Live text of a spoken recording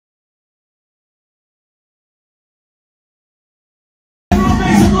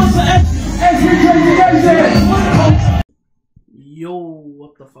Yo,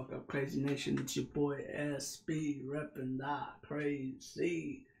 what the fuck up, Kraayziie Nation? It's your boy SB repping that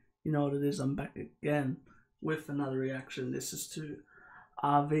Kraayziie. You know what it is, I'm back again with another reaction. This is to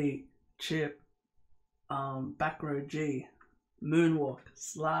RV, Chip, BACKROAD G, MOONWALK,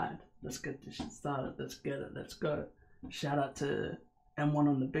 Slide. Let's get this shit started, let's get it, let's go. Shout out to M1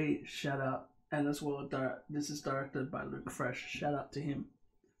 on the beat, shout out, and as well, this is directed by Luke Fresh, shout out to him.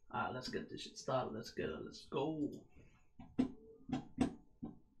 Alright, let's get this shit started, let's get it, let's go.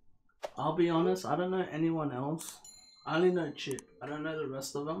 I'll be honest, I don't know anyone else. I only know Chip. I don't know the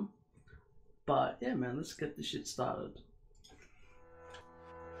rest of them. But yeah, man, let's get this shit started.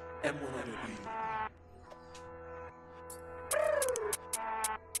 Hey!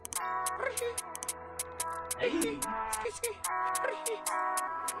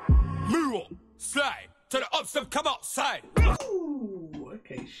 Moonwalk, slide to the upstep, come outside. Ooh,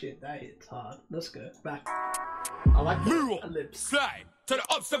 okay, shit, that hits hard. Let's go back. I like Moonwalk, lips. slide to the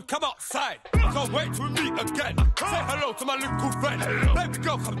upstep, come outside. Can't wait to meet again. Say hello to my little friend. Baby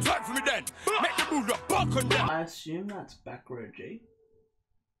girl, come twerk for me then. Make the move up, bark on them. I assume that's BACKROAD G.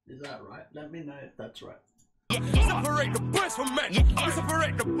 Is that right? Let me know if that's right. Separate the boys from men.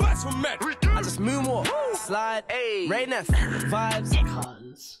 Separate the boys from men. I just moonwalk, slide, rain F, vibes.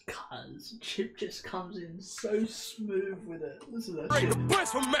 Cuz Chip just comes in so smooth with it. Listen to that Separate shit. the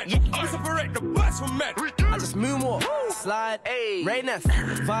boys from men. Separate the boys from men. I just moonwalk, slide, rain F,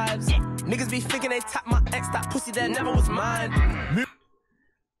 vibes. Niggas be thinking they tap my ex, that pussy there never was mine.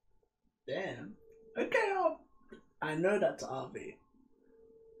 Damn. Okay, I know that's RV.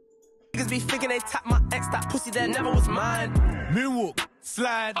 Niggas be thinking they tap my ex, that pussy there never was mine. Moonwalk,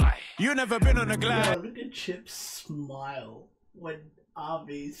 slide. You never been on a glide. Yo, look at Chip's smile when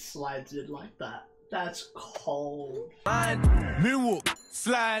RV slides in like that. That's cold. Moonwalk,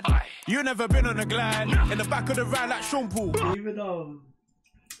 slide. You never been on a glide. In the back of the ride like Sean Paul.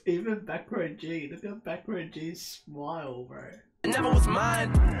 Even BACKROAD G, look at BACKROAD G's smile, bro. Never was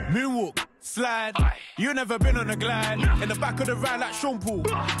mine. Moonwalk, slide. You never been on a glide. In the back of the ride like Sean Paul.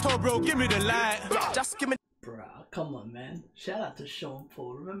 Told bro, give me the light. Just give me. Bruh, come on, man. Shout out to Sean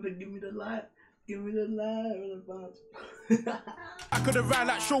Paul. Remember, give me the light. Give me the light. Back of the ride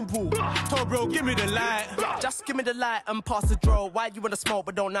like Sean Paul. Told bro, give me the light. Just give me the light and pass the draw. Why you wanna smoke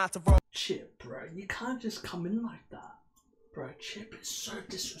but don't know how to roll? Chip, bro, you can't just come in like that. Bro, Chip is so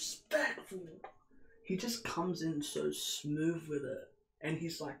disrespectful. He just comes in so smooth with it. And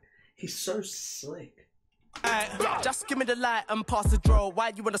he's so slick. Just give me the light and pass the draw.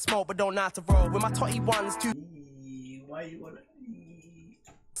 Why you wanna smoke but don't know how to roll? With my totty ones, two. Why you wanna?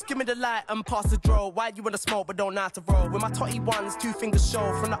 Just give me the light and pass the draw. Why you wanna smoke but don't know how to roll? With my totty ones, two fingers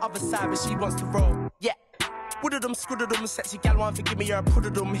show from the other side, but she wants to roll. Yeah. Wooded-em, scooded-em, sexy gal want to give me her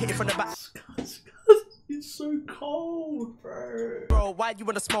pudded-em, hit it from the back. It's so cold, bro. Bro, why you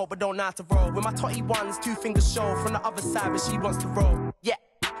wanna smoke but don't know how to roll? With my totty ones, two fingers show from the other side, but she wants to roll. Yeah.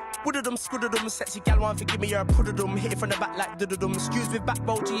 Wooded-em, scooded-em, sexy gal want to give me her pudded-em, hit it from the back like dud-dum. Excuse with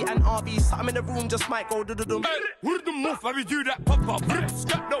BACKROAD G and RV, something in the room just might go dud-dum. Wooded-em off, how we do that pop-up.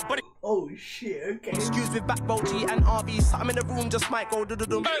 Nobody. Oh shit, okay. Excuse with BACKROAD G and RV, something in the room just might go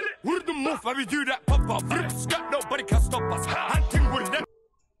dud-dum. Wooded-em off, how we do that pop-up. Nobody can stop us. Hunting will never.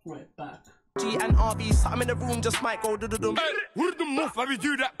 Right back. G and RV, something in the room just might go dud-dum. Wooded-em off, how we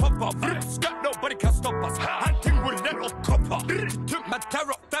do that pop-up. Nobody can stop us. Hunting will never copper. Took my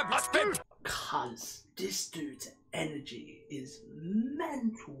terror, tablets, baby. Cause this dude's energy is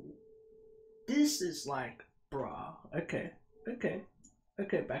mental. This is like, bruh. Okay, BACKROAD.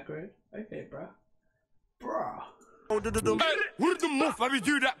 Okay, bruh. Wooded-em off, how we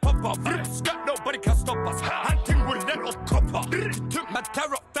do that pop-up. Nobody can stop us. Hunting will never copper. Took my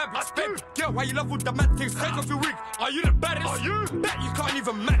terror, tablets, baby. Girl, why you love with the man things? Take off your wig. Are you the baddest? Are you? Bet you can't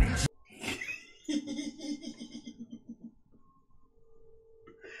even manage.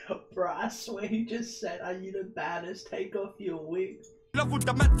 Bruh, I swear he just said, are you the baddest? Take off your wig. Love with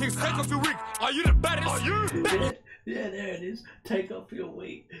the man things. Take off your wig. Are you the baddest? Are you? Yeah, there it is. Take off your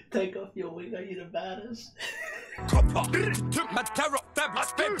wig. Take off your wig. Are you the baddest? Copper. Took my terror,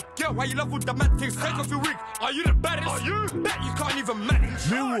 tablets, baby. Girl, why you love with the man things? Take off your wig. Are you the baddest? Are you? Bet you can't even manage.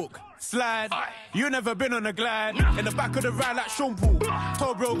 Moonwalk, slide. You never been on a glide. In the back of the ride like Sean Paul.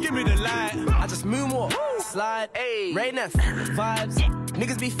 Told bro, give me the light. I just moonwalk, slide, rain F, vibes.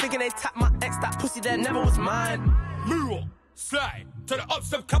 Niggas be thinking they tap my ex, that pussy there never was mine. Moonwalk, slide to the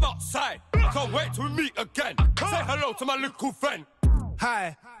upstep, come outside. Can't wait till we meet again. Say hello to my little friend.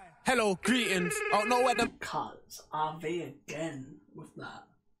 Hi, hello, greetings. I don't know where the Cuz RV again with that.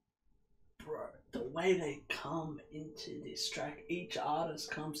 Bro, the way they come into this track, each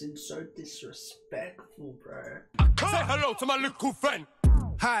artist comes in so disrespectful, bro. Say hello to my little friend.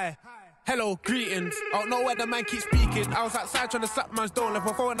 Hi. Hello, greetings. I don't know where the man keeps speaking. I was outside trying to slap man's door left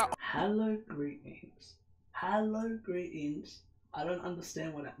my phone up. Hello, greetings. Hello, greetings. I don't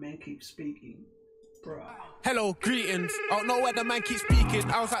understand why that man keeps speaking, bro. Hello, greetings. I don't know where the man keeps speaking.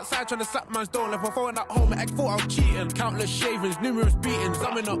 I was outside trying to slap man's door left my phone at home. I thought I was cheating. Countless shavings, numerous beatings.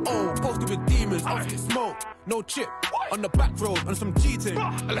 I'm in the O, posted with demons. Off get smoke, no chip. On the back road, on some cheating.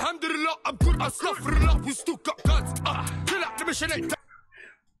 Alhamdulillah, I'm good. Astaghfirullah, we still got guns. Chill out, the mission ain't done.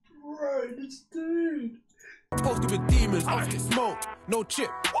 Bro, this dude. Posted with demons, off get smoke, no chip.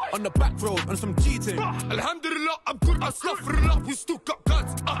 On the back road, on some cheating. Alhamdulillah, I'm good. Astaghfirullah, we still got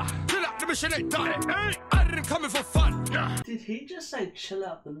guns. Chill out, the mission ain't done. I didn't come here for fun. Did he just say, chill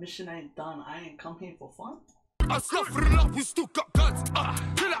out, the mission ain't done, I ain't come here for fun? Astaghfirullah, we still got guns.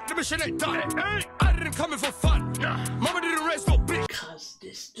 Chill out, the mission ain't done. I didn't come here for fun. Mama didn't raise no bitch. Cause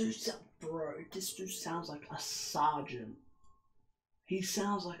this dude sounds like a sergeant. He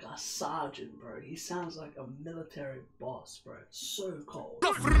sounds like a sergeant, bro. He sounds like a military boss, bro. It's so cold.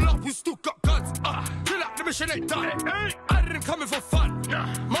 Astaghfirullah, we still got guns. Chill out, the mission ain't done. I didn't come here for fun.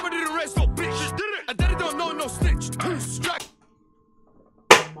 Mama didn't raise no bitch. And daddy don't know no snitch. Strike.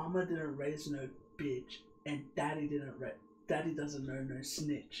 Mama didn't raise no bitch, and daddy doesn't know no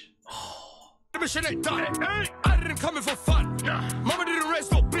snitch. The mission ain't done. I didn't come here for fun. Mama didn't raise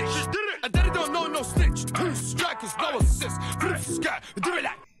no bitch. And daddy don't know no snitch. Two strikers, no assist. Do it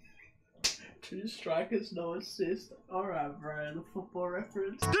like. Two strikers, no assist. Alright, bro, the football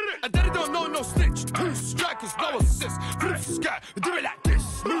reference. And daddy don't know no snitch. Two strikers, no assist. Do it like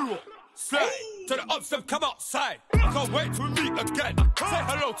this. MOONWALK. Slide to the ups and come outside. Can't wait till we meet again. Say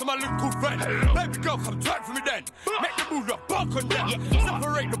hello to my little friend. Baby girl, come twerk for me then. Make the move like bark on them.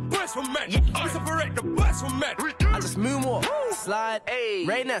 Separate the boys from men. We separate the boys from men. I just moonwalk, slide,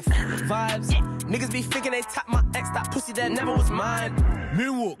 rain F, vibes. Niggas be thinking they tap my ex, that pussy that never was mine.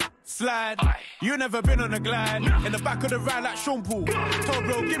 Moonwalk, slide. You never been on a glide. In the back of the ride like Sean Paul. Told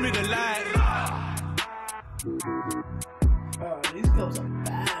bro, give me the light. Bro, these girls are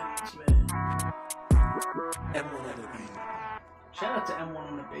baddies, man. M1 on the beat. Shout out to M1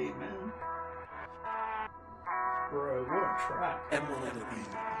 on the beat, man. Bro, what a track. M1 on the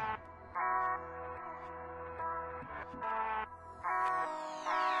beat.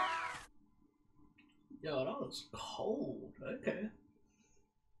 Yo, that was cold. Okay.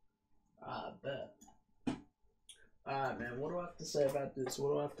 I bet. Alright, man. What do I have to say about this? What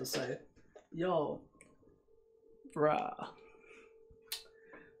do I have to say? Yo. Bruh.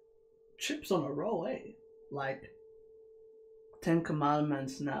 Chips on a roll, eh? Like, 10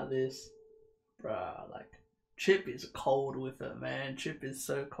 Commandments now this. Bruh, like, Chip is cold with it, man. Chip is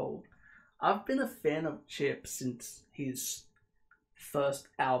so cold. I've been a fan of Chip since his first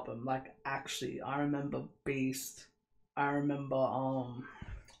album. Like, actually, I remember Beast. I remember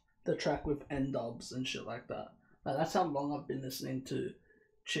the track with N-Dubs and shit like that. Like, that's how long I've been listening to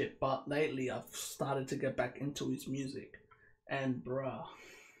Chip. But lately, I've started to get back into his music. And bruh,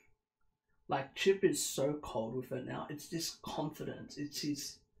 like, Chip is so cold with it now. It's this confidence. It's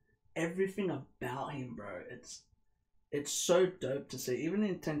his everything about him, bro. It's so dope to see. Even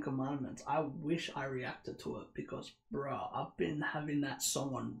in 10 Commandments, I wish I reacted to it because, bro, I've been having that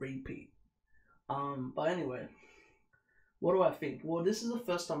song on repeat. But anyway, what do I think? Well, this is the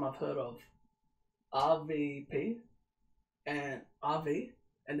first time I've heard of RVP and RV,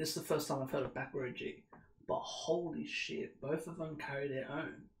 and this is the first time I've heard of BACKROAD G. But holy shit, both of them carry their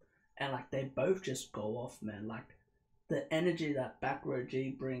own. And, like, they both just go off, man. Like, the energy that BACKROAD G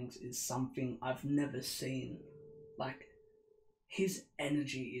brings is something I've never seen. Like, his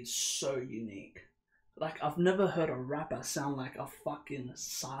energy is so unique. Like, I've never heard a rapper sound like a fucking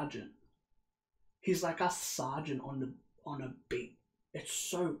sergeant. He's like a sergeant on a beat. It's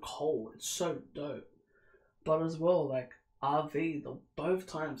so cold. It's so dope. But as well, like, RV, both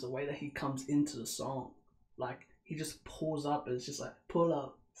times, the way that he comes into the song, like, he just pulls up and it's just like, pull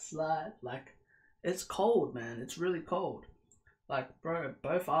up, slide. Like, it's cold, man. It's really cold. Like, bro,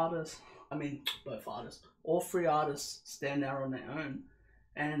 all three artists stand out on their own.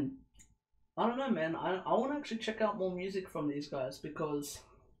 And I don't know, man. I want to actually check out more music from these guys because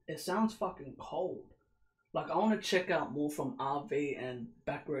it sounds fucking cold. Like, I want to check out more from RV and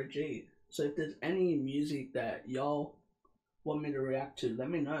BACKROAD G. So if there's any music that y'all want me to react to, let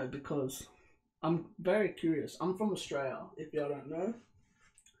me know because I'm very curious. I'm from Australia, if y'all don't know.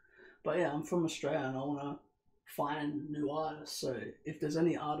 But yeah, I'm from Australia and I want to find new artists. So if there's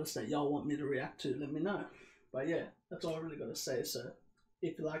any artists that y'all want me to react to, let me know. But yeah, that's all I really got to say. So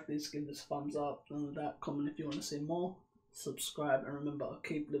If you like this, give this a thumbs up. None of that. Comment if you want to see more. Subscribe, and remember,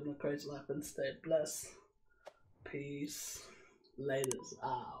 keep living a crazy life and stay blessed. Peace. Laters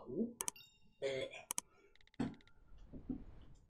out.